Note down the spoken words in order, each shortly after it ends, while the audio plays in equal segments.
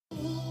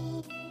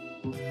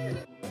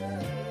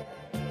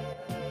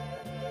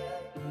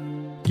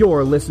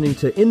You're listening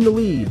to In the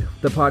Lead,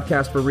 the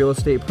podcast for real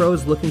estate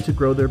pros looking to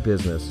grow their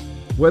business.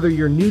 Whether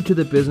you're new to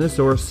the business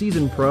or a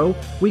seasoned pro,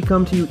 we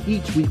come to you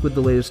each week with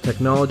the latest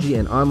technology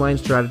and online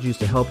strategies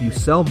to help you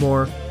sell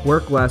more,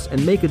 work less,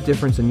 and make a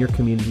difference in your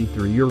community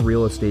through your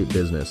real estate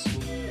business.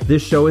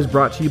 This show is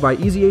brought to you by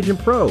Easy Agent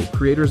Pro,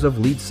 creators of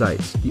Lead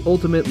Sites, the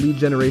ultimate lead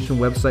generation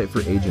website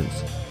for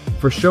agents.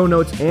 For show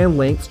notes and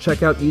links,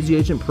 check out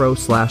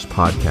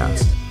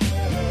easyagentpro.com/podcast.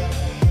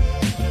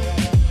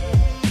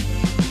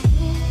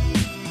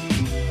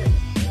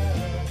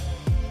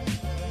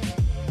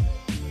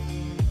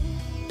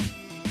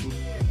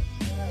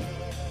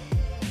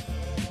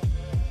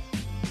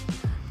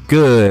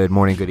 Good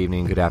morning, good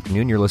evening, good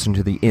afternoon. You're listening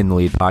to the In the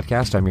Lead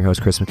podcast. I'm your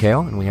host, Chris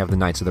McHale, and we have the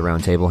Knights of the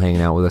Round Table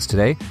hanging out with us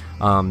today.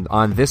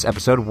 On this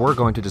episode, we're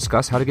going to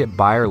discuss how to get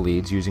buyer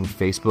leads using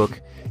Facebook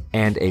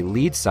and a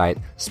lead site,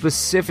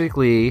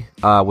 specifically,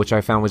 which I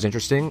found was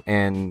interesting,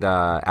 and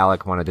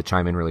Alec wanted to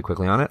chime in really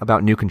quickly on it,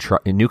 about new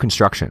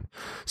construction.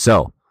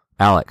 So,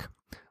 Alec,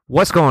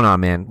 what's going on,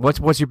 man?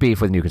 What's your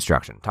beef with new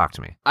construction? Talk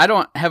to me. I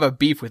don't have a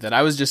beef with it.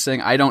 I was just saying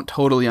I don't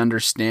totally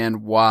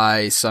understand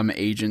why some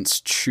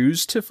agents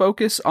choose to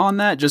focus on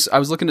that. I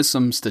was looking at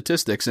some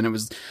statistics, and it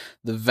was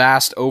the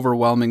vast,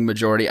 overwhelming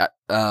majority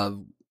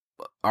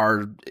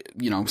are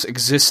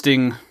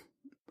existing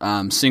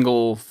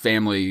single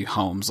family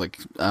homes.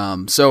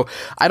 So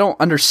I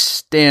don't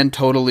understand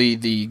totally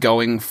the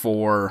going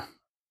for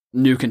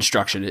new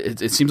construction.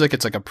 It seems like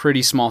it's like a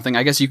pretty small thing.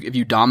 I guess if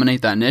you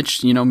dominate that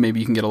niche, maybe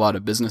you can get a lot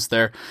of business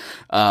there.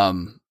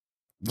 I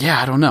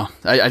don't know.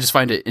 I just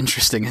find it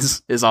interesting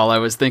is all I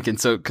was thinking.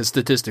 So, because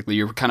statistically,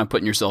 you're kind of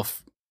putting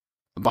yourself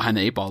behind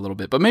the eight ball a little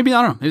bit, but maybe,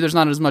 I don't know, maybe there's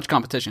not as much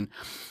competition.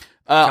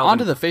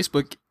 Onto the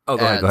Facebook. Oh,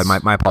 go ahead. My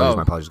apologies.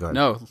 My apologies. Go ahead.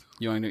 No,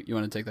 you want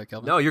to take that,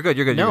 Kelvin? No, you're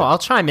good. No, I'll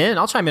chime in.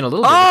 I'll chime in a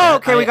little bit. Oh,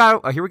 okay.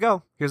 Here we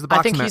go. Here's the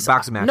boxing match.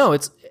 No,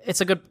 it's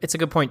a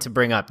good point to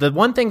bring up. The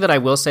one thing that I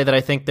will say that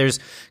I think there's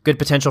good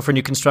potential for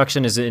new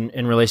construction is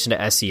in relation to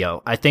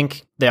SEO. I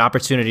think the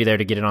opportunity there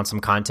to get in on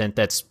some content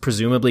that's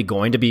presumably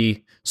going to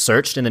be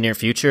searched in the near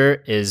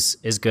future is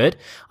good.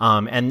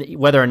 And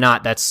whether or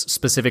not that's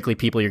specifically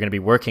people you're going to be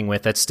working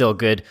with, that's still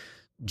good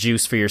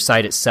juice for your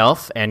site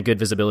itself and good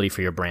visibility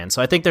for your brand.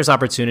 So I think there's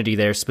opportunity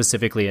there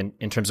specifically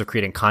in terms of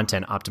creating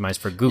content optimized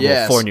for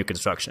Google for new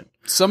construction.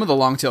 Some of the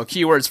long tail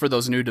keywords for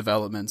those new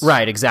developments.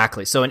 Right,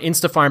 exactly. So an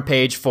Instafarm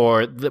page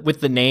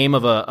with the name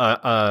of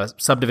a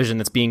subdivision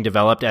that's being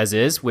developed as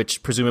is,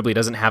 which presumably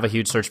doesn't have a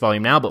huge search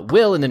volume now, but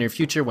will in the near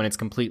future when it's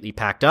completely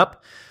packed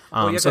up.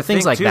 So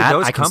things like that,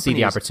 I can see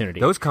the opportunity.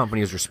 Those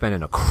companies are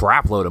spending a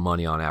crap load of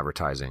money on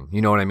advertising.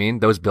 You know what I mean?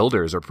 Those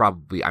builders are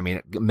probably,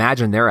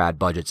 imagine their ad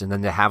budgets and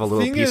then to have a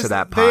little piece of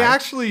that pie. They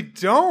actually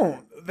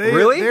don't.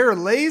 They're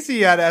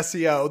lazy at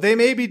SEO. They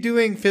may be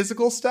doing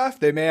physical stuff.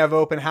 They may have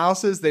open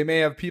houses. They may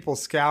have people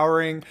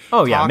scouring.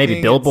 Oh, yeah. Maybe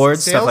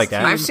billboards, stuff like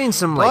that. I've seen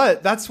some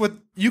But that's what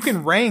you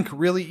can rank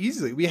really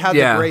easily. We had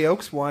the Gray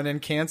Oaks one in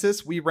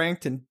Kansas. We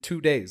ranked in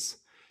 2 days.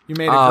 You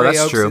made a Gray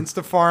Oaks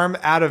Instafarm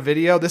add a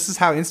video. This is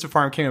how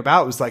Instafarm came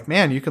about. It was like,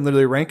 man, you can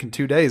literally rank in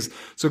 2 days.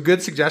 So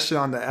good suggestion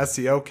on the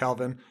SEO,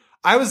 Kelvin.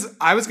 I was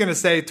going to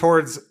say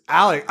towards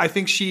Alec, I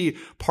think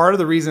part of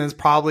the reason is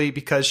probably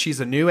because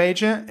she's a new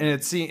agent and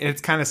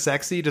it's kind of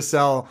sexy to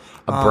sell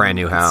a brand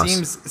new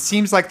house.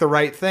 Seems like the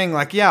right thing.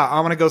 Like, yeah,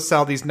 I'm going to go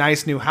sell these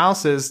nice new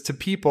houses to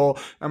people.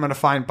 I'm going to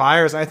find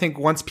buyers. I think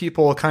once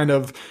people kind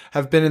of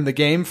have been in the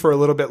game for a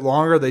little bit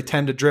longer, they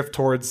tend to drift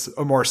towards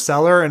a more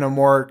seller and a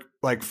more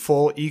like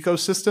full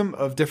ecosystem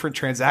of different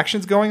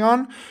transactions going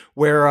on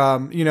where,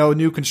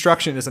 new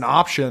construction is an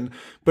option,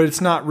 but it's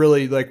not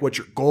really like what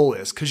your goal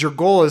is. Cause your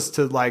goal is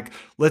to like,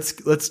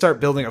 let's start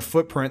building a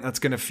footprint that's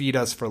going to feed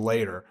us for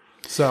later.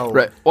 So,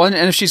 right. Well, and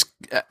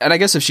I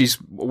guess if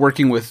she's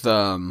working with,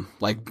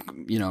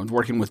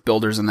 working with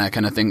builders and that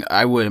kind of thing,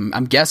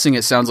 I'm guessing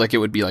it sounds like it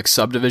would be like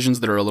subdivisions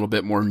that are a little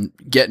bit more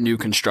get new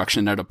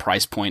construction at a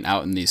price point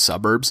out in these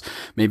suburbs.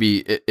 Maybe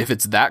if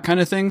it's that kind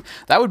of thing,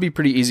 that would be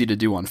pretty easy to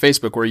do on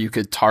Facebook, where you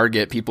could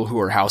target people who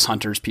are house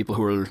hunters, people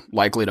who are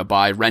likely to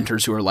buy,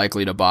 renters who are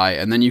likely to buy.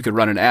 And then you could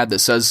run an ad that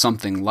says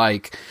something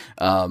like,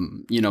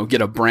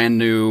 get a brand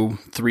new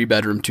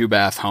 3-bedroom,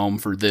 2-bath home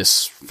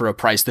for a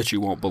price that you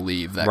won't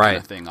believe. That kind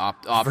of thing.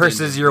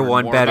 Versus your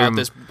one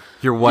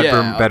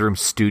bedroom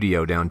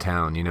studio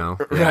downtown,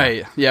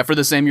 Right. Yeah. For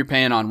the same you're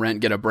paying on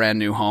rent, get a brand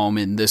new home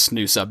in this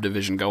new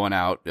subdivision going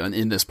out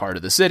in this part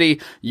of the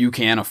city. You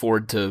can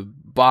afford to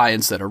buy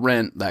instead of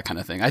rent, that kind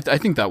of thing. I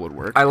think that would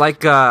work. I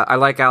like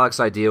Alex's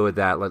idea with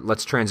that.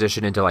 Let's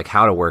transition into like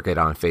how to work it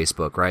on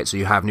Facebook, right? So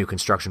you have new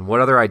construction.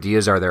 What other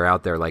ideas are there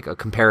out there? Like a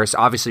comparison,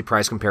 obviously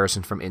price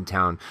comparison from in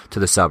town to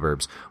the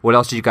suburbs. What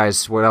else do you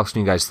guys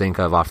think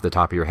of off the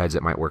top of your heads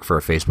that might work for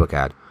a Facebook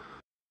ad?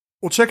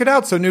 Well, check it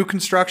out. So new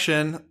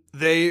construction,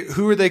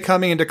 who are they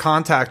coming into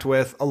contact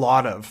with? A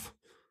lot of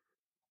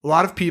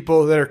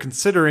people that are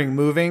considering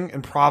moving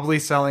and probably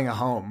selling a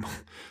home.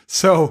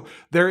 So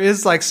there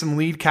is like some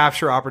lead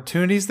capture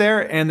opportunities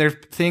there, and there's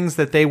things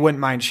that they wouldn't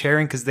mind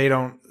sharing because they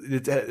don't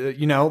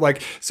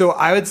like, so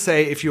I would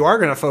say if you are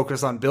going to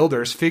focus on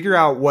builders, figure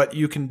out what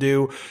you can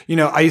do.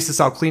 I used to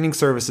sell cleaning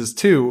services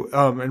too,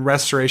 and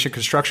restoration,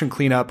 construction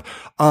cleanup.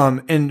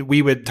 And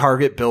we would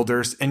target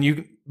builders,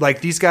 and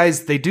like these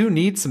guys, they do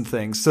need some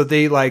things. So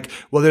they like,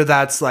 whether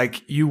that's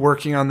like you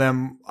working on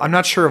them, I'm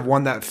not sure of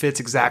one that fits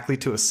exactly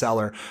to a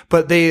seller,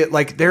 but they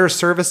like, there are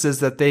services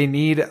that they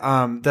need,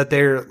 that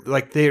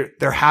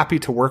they're happy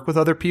to work with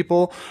other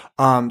people,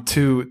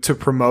 to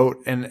promote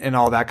and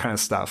all that kind of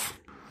stuff.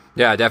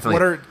 Yeah,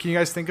 definitely. Can you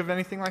guys think of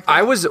anything like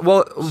that?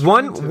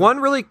 One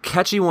really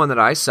catchy one that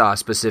I saw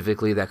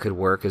specifically that could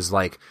work is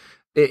like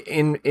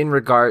in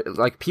regard,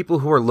 like people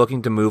who are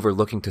looking to move or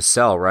looking to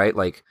sell, right?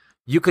 Like,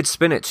 you could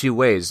spin it two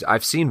ways. I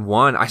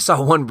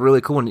saw one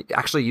really cool one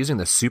actually using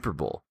the Super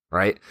Bowl,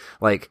 right?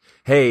 Like,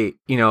 hey,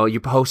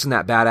 you hosting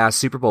that badass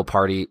Super Bowl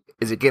party.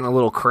 Is it getting a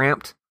little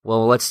cramped?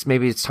 Well,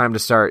 maybe it's time to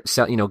start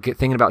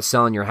thinking about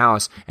selling your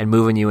house and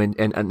moving you and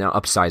now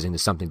upsizing to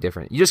something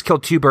different. You just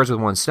killed two birds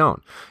with one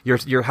stone.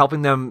 You're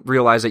helping them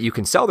realize that you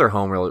can sell their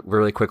home really,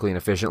 really quickly and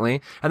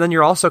efficiently. And then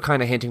you're also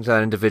kind of hinting to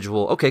that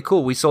individual, okay,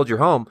 cool, we sold your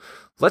home.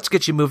 Let's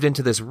get you moved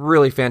into this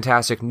really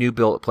fantastic new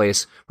built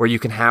place where you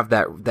can have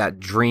that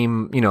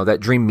dream, that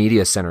dream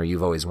media center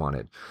you've always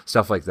wanted,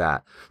 stuff like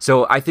that.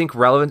 So I think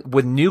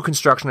with new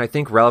construction, I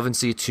think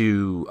relevancy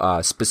to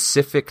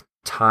specific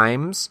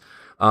times,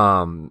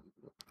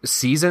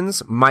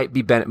 seasons might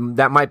be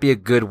that might be a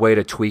good way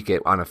to tweak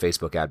it on a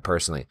Facebook ad.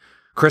 Personally,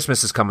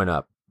 Christmas is coming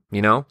up.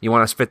 You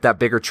want to fit that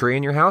bigger tree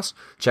in your house?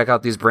 Check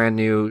out these brand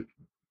new,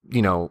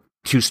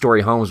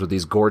 2-story homes with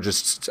these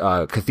gorgeous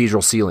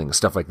cathedral ceilings,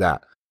 stuff like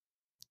that.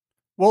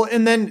 Well,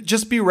 and then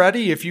just be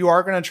ready if you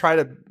are going to try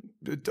to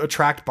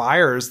attract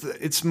buyers.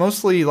 It's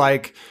mostly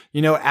like,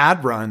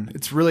 ad run.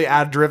 It's really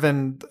ad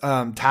driven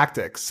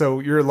tactics. So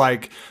you're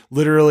like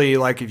literally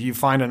like if you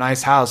find a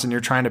nice house and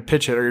you're trying to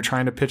pitch it or you're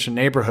trying to pitch a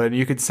neighborhood,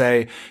 you could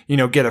say,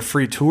 get a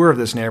free tour of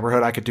this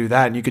neighborhood. I could do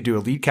that. And you could do a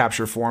lead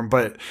capture form,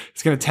 but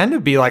it's going to tend to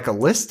be like a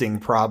listing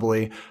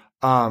probably.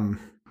 I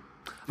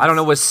don't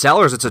know. With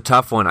sellers, it's a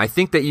tough one. I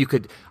think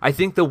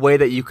the way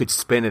that you could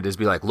spin it is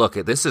be like, look,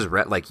 this is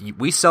like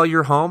we sell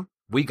your home.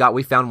 We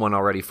found one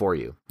already for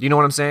you. You know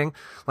what I'm saying?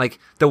 Like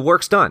the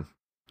work's done.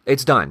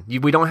 It's done.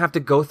 We don't have to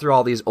go through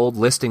all these old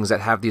listings that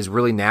have these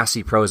really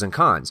nasty pros and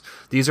cons.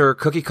 These are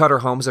cookie cutter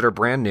homes that are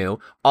brand new.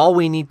 All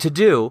we need to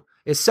do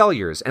is sell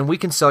yours, and we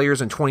can sell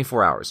yours in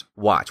 24 hours.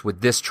 Watch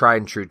with this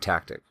tried and true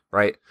tactic,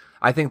 right?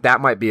 I think that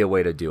might be a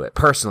way to do it.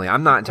 Personally,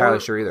 I'm not entirely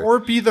sure either. Or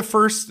be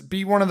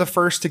one of the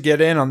first to get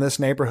in on this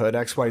neighborhood,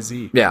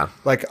 XYZ. Yeah.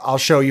 Like, I'll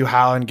show you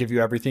how and give you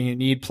everything you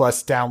need,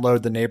 plus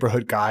download the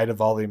neighborhood guide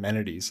of all the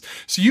amenities.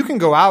 So you can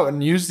go out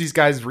and use these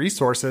guys'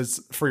 resources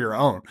for your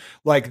own.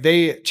 Like,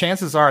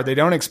 chances are they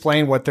don't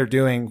explain what they're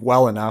doing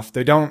well enough.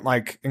 They don't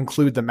like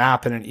include the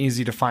map in an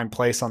easy to find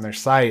place on their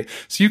site.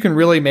 So you can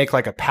really make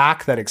like a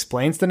pack that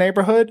explains the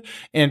neighborhood,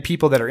 and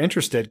people that are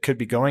interested could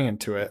be going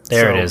into it.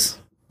 There it is.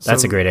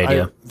 That's a great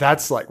idea.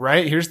 That's like,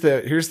 right. Here's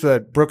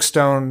the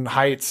Brookstone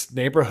Heights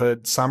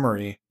neighborhood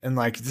summary. And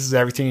like, this is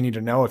everything you need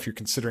to know if you're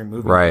considering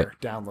moving there.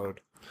 Download.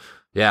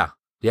 Yeah.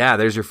 Yeah.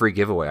 There's your free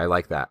giveaway. I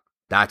like that.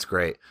 That's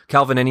great.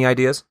 Calvin, any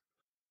ideas?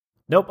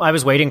 Nope. I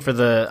was waiting for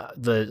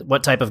the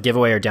what type of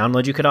giveaway or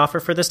download you could offer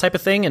for this type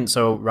of thing, and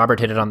so Robert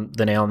hit it on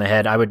the nail on the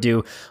head. I would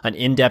do an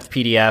in-depth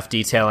PDF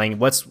detailing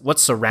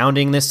what's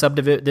surrounding this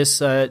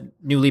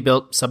newly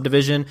built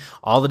subdivision,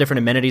 all the different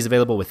amenities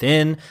available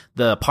within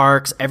the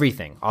parks,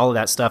 everything, all of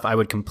that stuff. I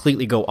would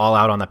completely go all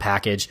out on the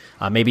package.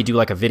 Maybe do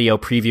like a video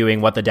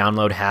previewing what the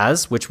download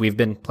has, which we've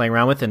been playing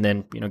around with, and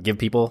then give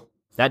people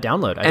that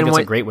download. I think that's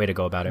a great way to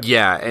go about it.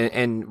 Yeah,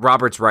 and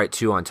Robert's right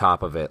too on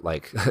top of it.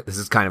 Like, this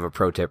is kind of a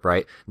pro tip,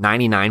 right?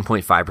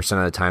 99.5%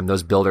 of the time,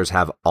 those builders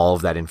have all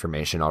of that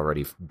information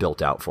already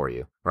built out for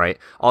you, right?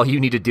 All you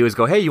need to do is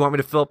go, hey, you want me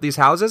to fill up these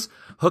houses?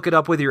 Hook it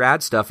up with your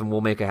ad stuff and we'll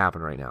make it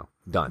happen right now.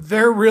 Done.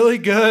 They're really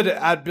good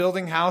at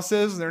building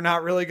houses. They're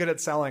not really good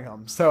at selling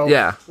them. So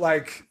yeah,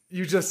 like,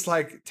 you just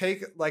like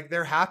take, like,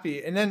 they're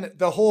happy. And then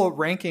the whole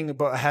ranking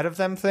ahead of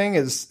them thing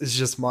is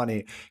just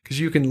money,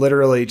 because you can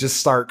literally just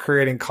start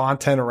creating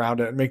content around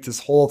it and make this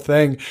whole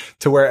thing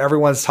to where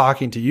everyone's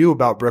talking to you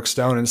about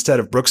Brookstone instead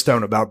of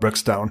Brookstone about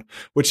Brookstone,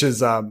 which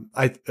is a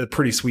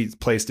pretty sweet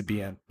place to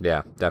be in.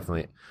 Yeah,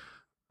 definitely.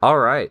 All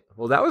right.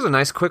 Well, that was a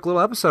nice quick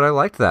little episode. I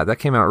liked that. That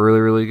came out really,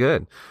 really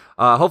good.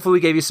 Hopefully we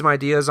gave you some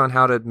ideas on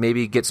how to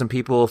maybe get some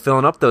people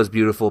filling up those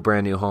beautiful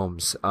brand new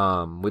homes.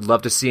 We'd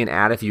love to see an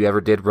ad if you ever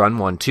did run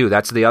one too.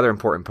 That's the other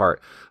important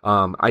part.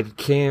 I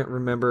can't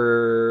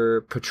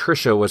remember,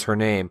 Patricia was her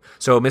name.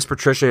 So Miss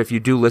Patricia, if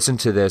you do listen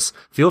to this,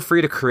 feel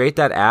free to create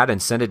that ad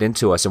and send it in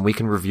to us, and we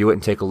can review it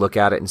and take a look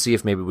at it and see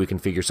if maybe we can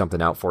figure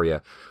something out for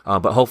you.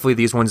 But hopefully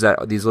these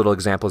little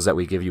examples that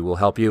we give you will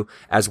help you,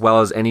 as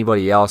well as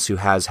anybody else who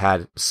has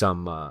had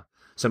some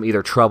some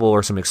either trouble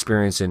or some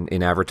experience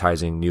in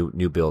advertising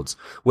new builds.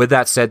 With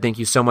that said, thank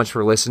you so much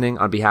for listening.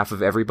 On behalf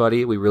of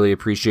everybody, we really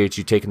appreciate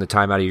you taking the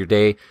time out of your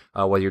day,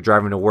 whether you're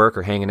driving to work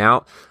or hanging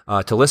out,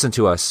 to listen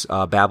to us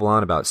babble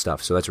on about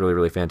stuff. So that's really,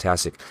 really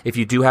fantastic. If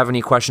you do have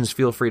any questions,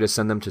 feel free to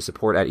send them to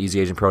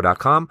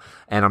support@easyagentpro.com.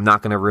 And I'm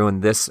not going to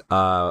ruin this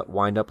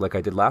wind up like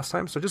I did last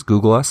time. So just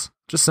Google us.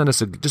 Just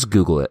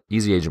Google it.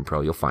 Easy Agent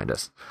Pro. You'll find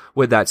us.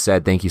 With that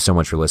said, thank you so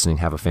much for listening.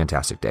 Have a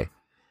fantastic day.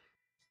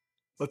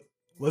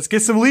 Let's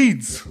get some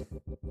leads.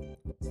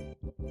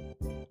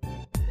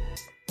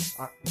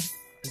 I'm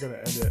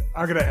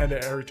gonna end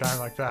it every time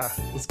like that.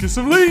 Let's get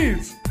some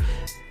leads.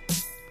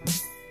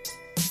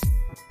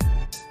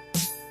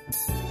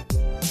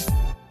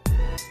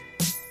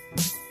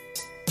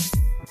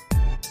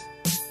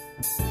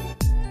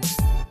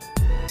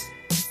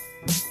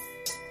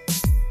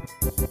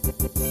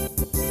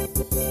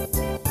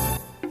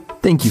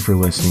 Thank you for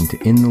listening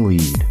to In the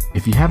Lead.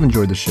 If you have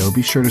enjoyed the show,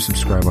 be sure to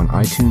subscribe on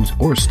iTunes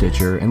or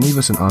Stitcher and leave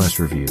us an honest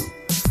review.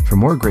 For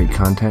more great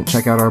content,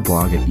 check out our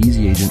blog at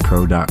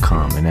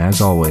easyagentpro.com. And as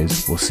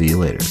always, we'll see you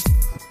later.